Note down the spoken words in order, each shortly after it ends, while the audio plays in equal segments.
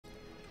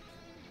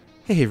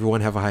Hey everyone,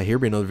 have a hi here,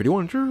 bringing another video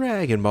on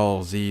Dragon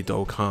Ball Z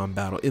Dokkan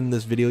Battle. In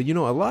this video,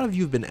 a lot of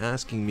you have been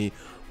asking me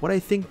what I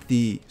think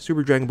the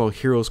Super Dragon Ball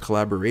Heroes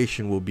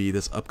collaboration will be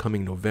this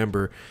upcoming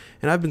November,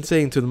 and I've been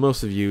saying to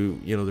most of you,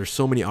 there's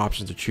so many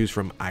options to choose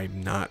from,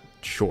 I'm not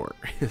sure.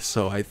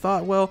 So I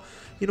thought, well,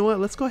 you know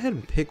what, let's go ahead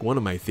and pick one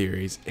of my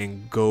theories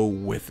and go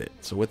with it.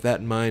 So with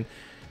that in mind,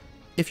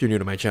 if you're new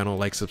to my channel,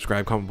 like,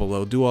 subscribe, comment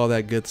below, do all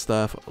that good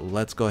stuff.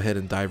 Let's go ahead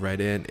and dive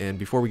right in. And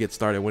before we get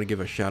started, I want to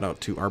give a shout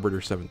out to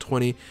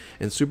Arbiter720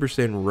 and Super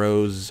Saiyan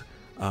Rose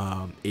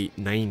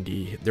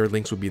 890. Their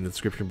links will be in the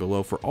description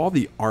below for all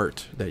the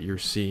art that you're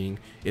seeing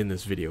in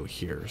this video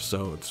here.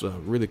 So it's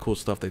really cool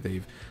stuff that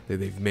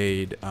they've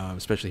made,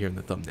 especially here in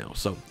the thumbnail.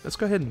 So let's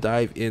go ahead and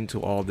dive into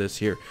all this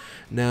here.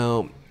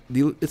 Now,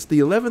 it's the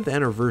 11th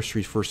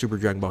anniversary for Super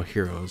Dragon Ball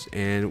Heroes,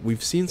 and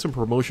we've seen some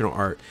promotional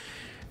art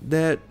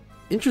that,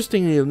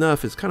 interestingly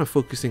enough, it's kind of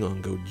focusing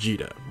on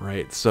Gogeta,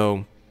 right?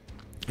 So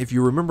if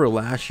you remember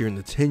last year in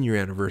the 10-year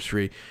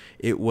anniversary,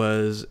 it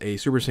was a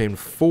Super Saiyan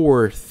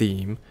 4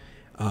 theme,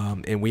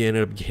 and we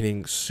ended up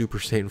getting Super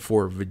Saiyan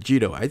 4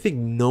 Vegito. I think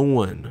no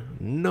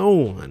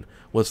one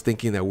was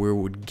thinking that we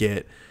would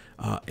get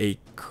a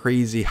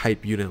crazy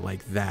hype unit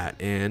like that,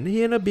 and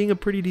he ended up being a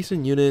pretty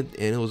decent unit,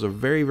 and it was a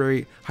very,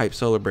 very hype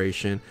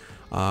celebration.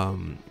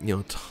 Ton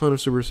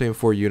of Super Saiyan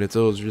 4 units. It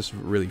was just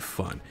really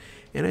fun.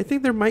 And I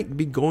think they might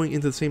be going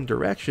into the same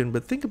direction,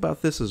 but think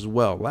about this as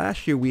well.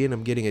 Last year, we ended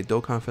up getting a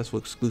Dokkan Festival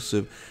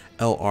exclusive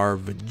LR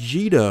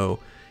Vegito.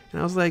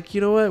 And I was like, you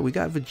know what? We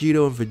got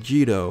Vegito and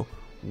Vegito.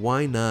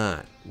 Why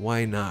not?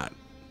 Why not?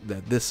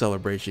 That this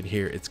celebration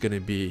here, it's going to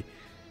be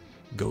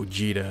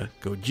Gogeta.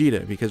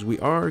 Because we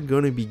are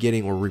going to be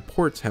getting, or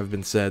reports have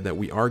been said that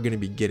we are going to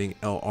be getting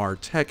LR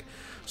Tech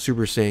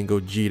Super Saiyan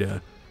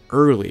Gogeta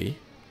early,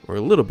 or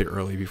a little bit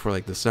early, before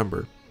like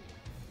December.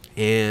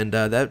 And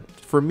that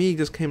for me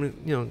just came,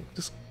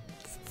 just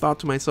thought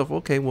to myself,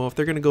 okay, well, if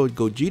they're going to go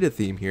Gogeta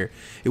theme here,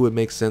 it would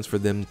make sense for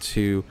them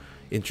to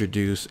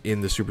introduce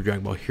in the Super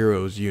Dragon Ball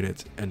Heroes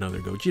units another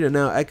Gogeta.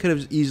 Now, I could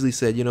have easily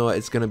said,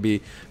 it's going to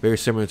be very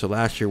similar to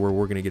last year where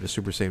we're going to get a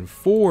Super Saiyan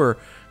 4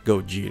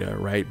 Gogeta,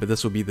 right? But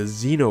this will be the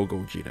Xeno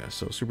Gogeta.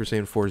 So Super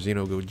Saiyan 4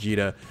 Xeno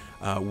Gogeta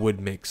would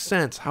make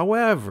sense.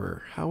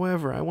 However, I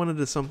wanted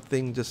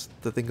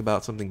just to think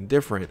about something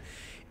different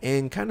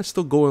and kind of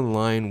still go in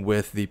line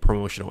with the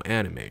promotional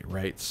anime,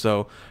 right?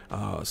 So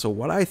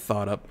what I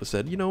thought up was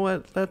said, you know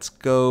what, let's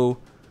go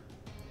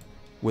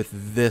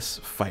with this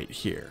fight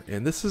here,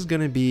 and this is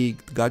going to be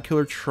God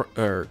Killer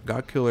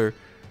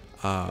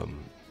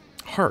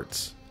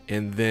Hearts,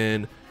 and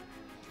then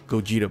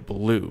Gogeta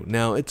Blue.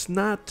 Now, it's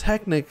not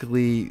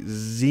technically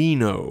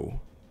Xeno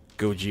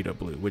Gogeta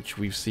Blue, which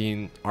we've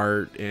seen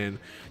art and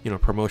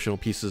promotional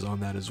pieces on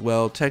that as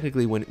well.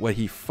 Technically, what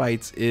he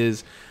fights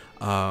is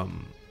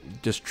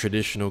just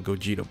traditional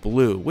Gogeta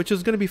Blue, which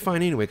is going to be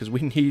fine anyway, because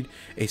we need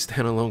a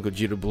standalone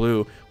Gogeta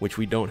Blue, which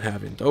we don't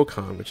have in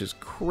Dokkan, which is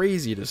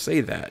crazy to say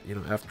that,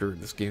 after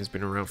this game's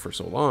been around for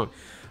so long.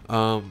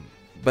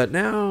 But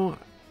now,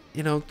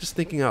 just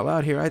thinking out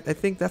loud here, I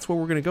think that's what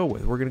we're going to go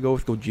with. We're going to go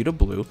with Gogeta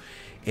Blue,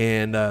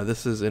 and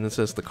this is, in a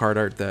sense, the card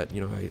art that,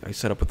 I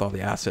set up with all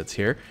the assets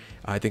here.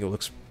 I think it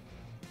looks,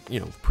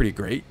 pretty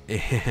great,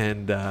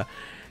 and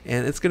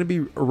it's going to be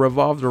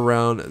revolved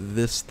around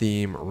this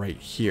theme right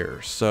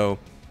here. So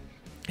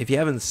if you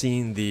haven't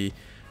seen the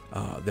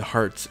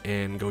Hearts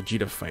and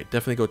Gogeta fight,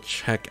 definitely go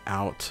check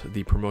out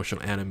the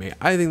promotional anime.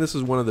 I think this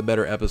is one of the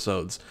better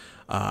episodes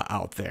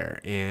out there,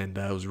 and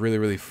it was really,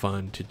 really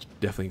fun to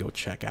definitely go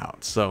check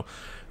out. So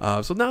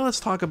now let's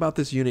talk about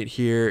this unit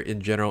here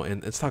in general,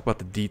 and let's talk about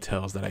the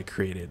details that I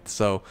created.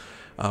 So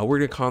we're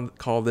going to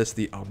call this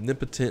the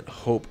Omnipotent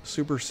Hope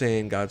Super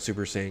Saiyan God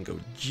Super Saiyan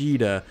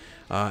Gogeta,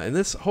 and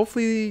this,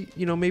 hopefully,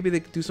 maybe they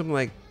could do something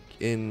like,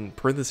 in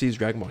parentheses,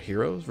 Dragon Ball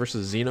Heroes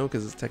versus Xeno,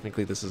 because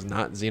technically this is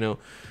not Xeno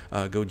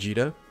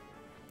Gogeta,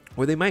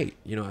 or they might,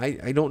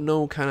 I don't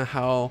know kind of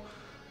how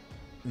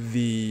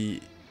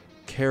the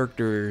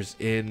characters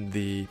in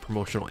the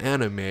promotional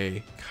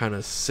anime kind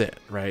of sit,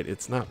 right?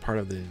 It's not part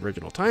of the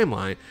original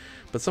timeline,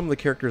 but some of the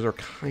characters are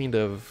kind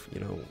of,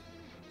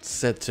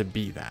 set to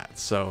be that.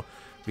 So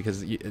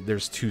because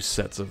there's two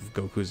sets of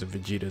Gokus and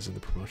Vegetas in the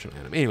promotional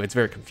anime. Anyway, it's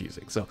very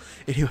confusing. So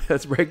anyway,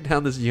 let's break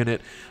down this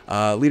unit.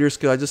 Leader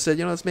skill, I just said,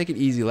 let's make it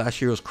easy.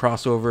 Last year was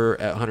crossover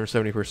at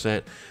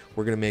 170%.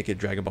 We're going to make it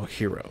Dragon Ball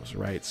Heroes,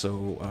 right?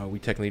 So we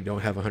technically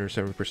don't have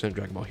 170%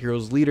 Dragon Ball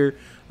Heroes leader.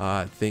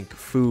 I think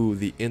Fu,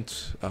 the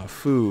int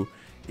Fu,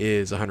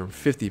 is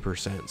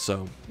 150%.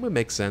 So it would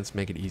make sense,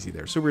 make it easy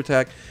there. Super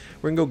attack,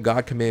 we're going to go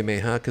God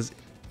Kamehameha, because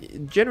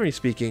generally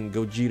speaking,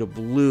 Gogeta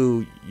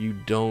Blue, you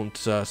don't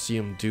see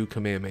him do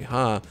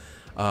Kamehameha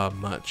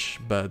much,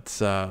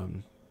 but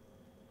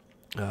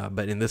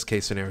in this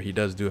case scenario, he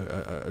does do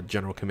a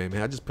general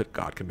Kamehameha. I just put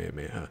God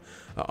Kamehameha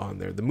on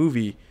there. The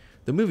movie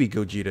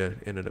Gogeta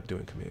ended up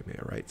doing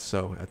Kamehameha, right?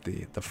 So at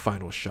the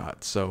final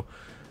shot. So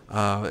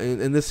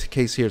in this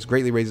case here, it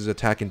greatly raises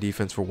attack and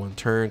defense for one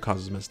turn,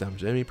 causes mass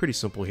damage. I mean, pretty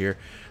simple here.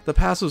 The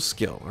passive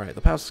skill, all right? The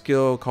passive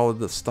skill, call it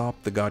the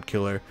Stop the God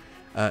Killer.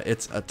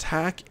 Its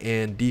attack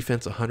and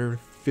defense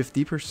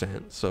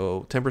 150%,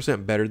 so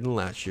 10% better than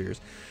last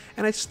year's.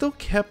 And I still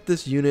kept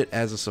this unit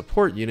as a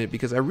support unit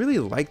because I really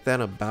like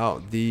that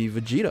about the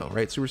Vegito,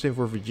 right? Super Saiyan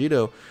 4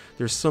 Vegito,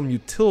 there's some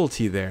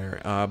utility there.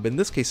 But in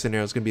this case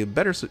scenario, it's going to be a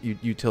better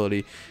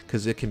utility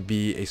because it can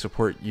be a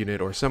support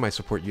unit or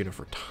semi-support unit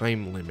for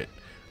time limit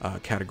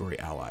category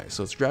allies.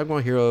 So it's Dragon Ball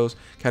Heroes,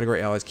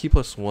 category allies, Key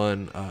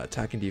 +1,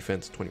 attack and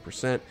defense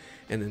 20%,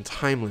 and then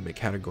time limit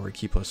category,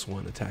 Key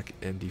 +1, attack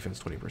and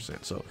defense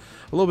 20%. So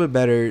a little bit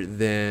better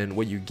than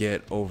what you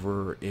get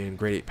over in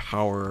Grade 8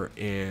 Power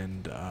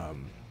and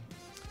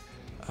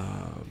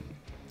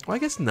well, I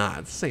guess not.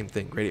 It's the same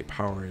thing. Grade 8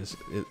 Power is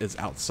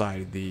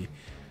outside the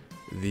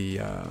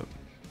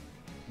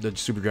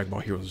Super Dragon Ball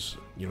Heroes,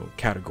 you know,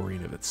 category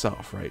in of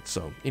itself, right?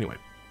 So anyway,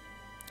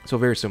 so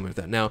very similar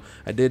to that. Now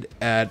I did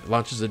add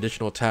launches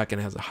additional attack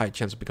and has a high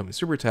chance of becoming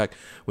super attack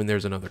when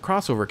there's another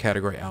crossover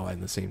category ally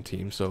in the same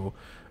team. So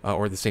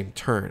or the same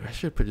turn. I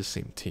should put the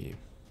same team.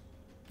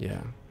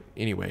 Yeah.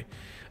 Anyway,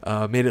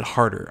 made it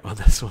harder on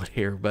this one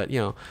here, but you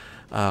know,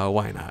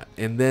 why not?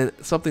 And then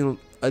something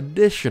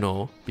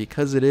additional,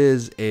 because it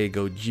is a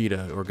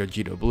Gogeta or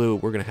Gogeta Blue,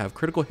 we're going to have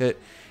critical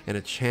hit and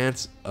a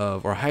chance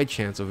of, or a high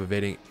chance of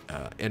evading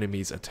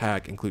enemies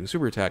attack, including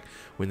super attack,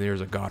 when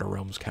there's a God or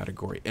Realms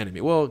category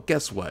enemy. Well,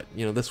 guess what?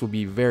 You know, this will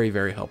be very,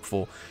 very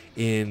helpful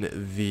in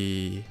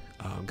the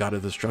God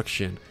of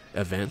Destruction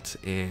event,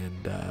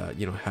 and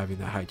you know, having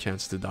that high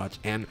chance to dodge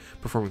and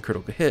performing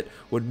critical hit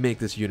would make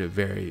this unit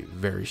very,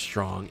 very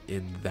strong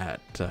in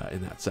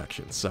that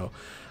section. So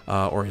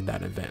or in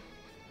that event.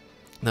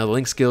 Now the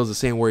link skills, the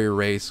same warrior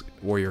race,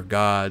 warrior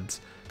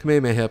gods,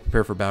 Kamehameha,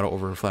 prepare for battle,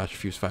 over and flash,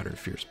 fierce fighter, and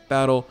fierce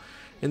battle.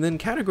 And then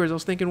categories, I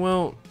was thinking,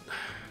 well,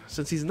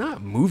 since he's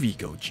not movie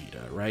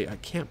Gogeta, right, I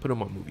can't put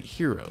him on movie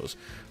heroes,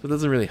 so it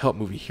doesn't really help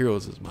movie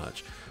heroes as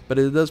much. But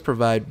it does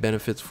provide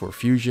benefits for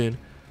fusion.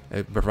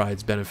 It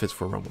provides benefits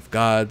for Realm of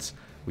Gods.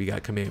 We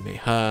got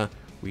Kamehameha.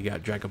 We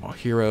got Dragon Ball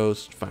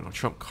Heroes, Final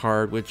Trump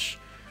card, which,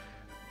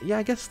 yeah,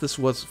 I guess this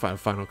was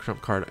Final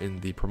Trump card in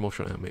the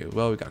promotional anime as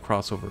well. We got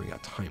crossover, we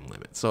got time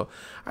limit. So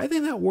I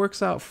think that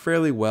works out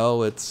fairly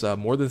well. It's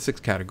more than 6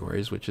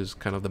 categories, which is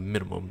kind of the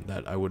minimum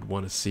that I would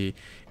want to see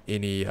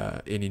any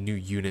new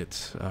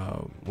unit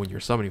when you're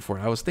summoning for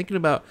it. I was thinking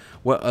about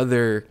what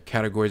other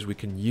categories we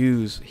can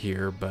use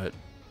here, but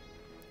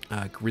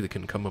I really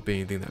couldn't come up with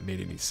anything that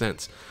made any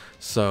sense.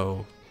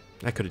 So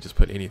I could have just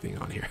put anything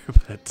on here,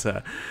 but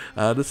the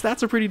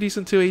stats are pretty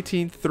decent too.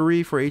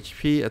 18.3 for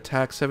HP,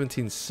 attack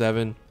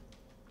 17.7,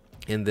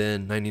 and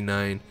then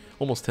 99,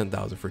 almost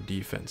 10,000 for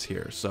defense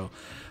here. So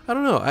I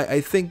don't know.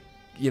 I think,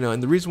 you know,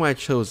 and the reason why I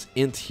chose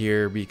int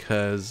here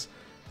because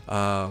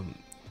the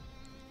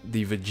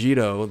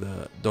Vegito,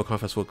 the Dokkan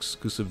Festival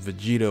exclusive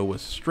Vegito,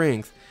 was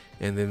strength,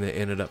 and then they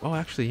ended up. Oh,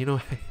 actually, you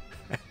know,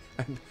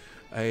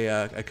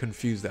 I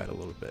confused that a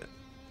little bit.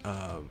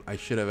 I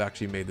should have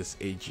actually made this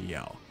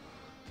AGL.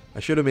 I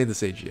should have made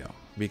this AGL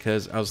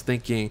because I was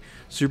thinking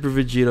Super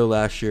Vegito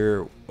last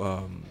year,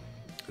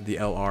 the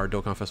LR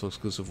Dokkan Festival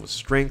exclusive was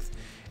strength,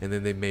 and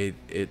then they made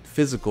it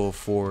physical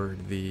for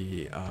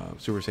the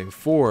Super Saiyan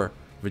 4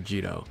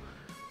 Vegito.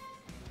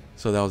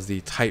 So that was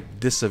the type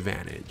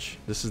disadvantage.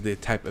 This is the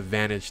type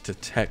advantage to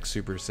tech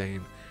Super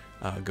Saiyan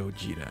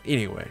Gogeta.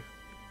 Anyway,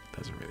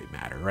 doesn't really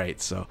matter,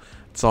 right? So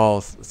it's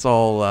all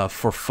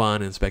for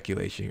fun and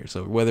speculation here.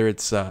 So whether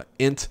it's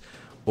int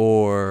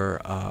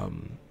or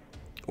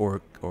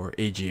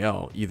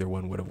AGL, either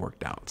one would have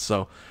worked out.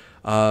 So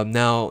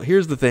now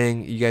here's the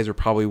thing. You guys are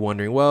probably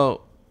wondering,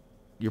 well,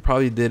 you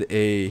probably did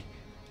a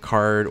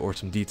card or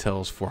some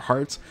details for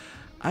hearts.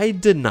 I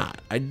did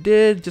not. I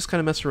did just kind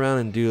of mess around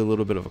and do a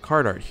little bit of a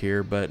card art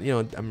here, but you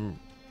know, I'm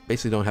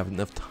basically don't have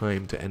enough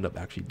time to end up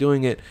actually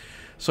doing it.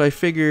 So I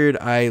figured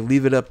I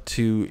leave it up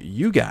to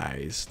you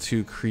guys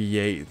to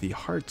create the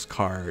hearts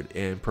card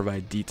and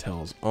provide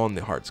details on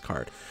the hearts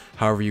card.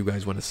 However you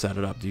guys want to set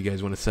it up. Do you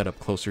guys want to set up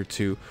closer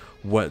to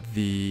what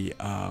the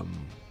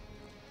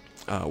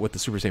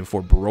Super Saiyan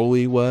 4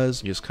 Broly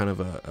was? Just kind of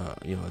a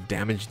you know, a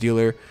damage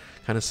dealer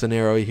kind of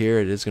scenario here.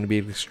 It is going to be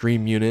an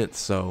extreme unit,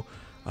 so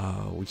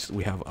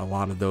we have a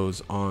lot of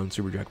those on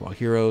Super Dragon Ball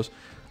Heroes.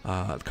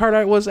 The card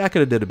art I could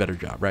have did a better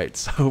job, right?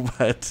 So,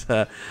 but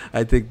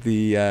I think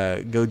the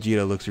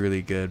Gogeta looks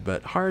really good.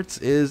 But Hearts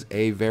is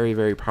a very,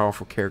 very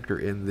powerful character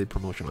in the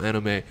promotional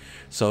anime.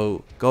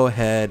 So go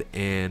ahead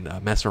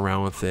and mess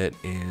around with it,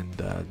 and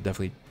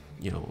definitely,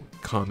 you know,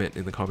 comment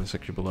in the comment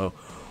section below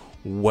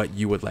what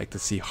you would like to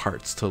see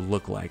Hearts to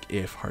look like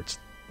if Hearts,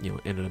 you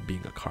know, ended up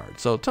being a card.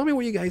 So tell me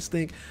what you guys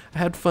think. I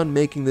had fun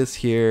making this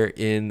here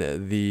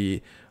in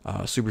the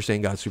Super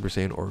Saiyan God Super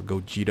Saiyan or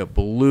Gogeta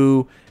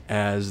Blue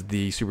as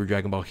the Super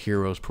Dragon Ball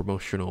Heroes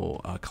promotional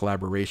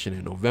collaboration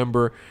in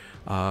November.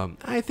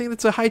 I think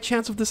it's a high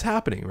chance of this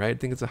happening, right? I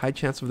think it's a high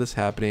chance of this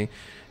happening,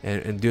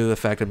 and due to the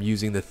fact I'm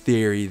using the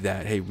theory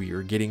that, hey, we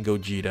are getting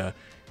Gogeta,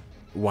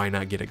 why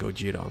not get a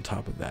Gogeta on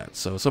top of that?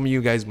 So some of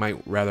you guys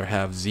might rather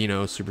have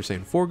Xeno Super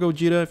Saiyan 4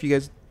 Gogeta. If you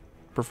guys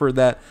prefer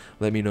that,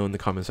 let me know in the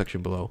comment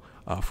section below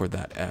for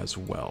that as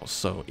well.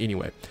 So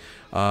anyway,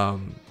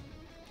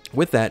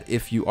 with that,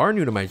 if you are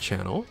new to my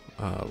channel,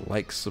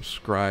 like,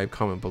 subscribe,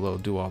 comment below,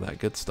 do all that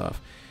good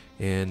stuff.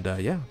 And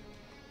yeah,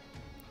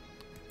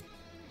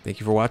 thank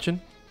you for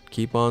watching.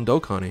 Keep on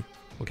Dokkaning.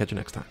 We'll catch you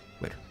next time.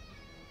 Later.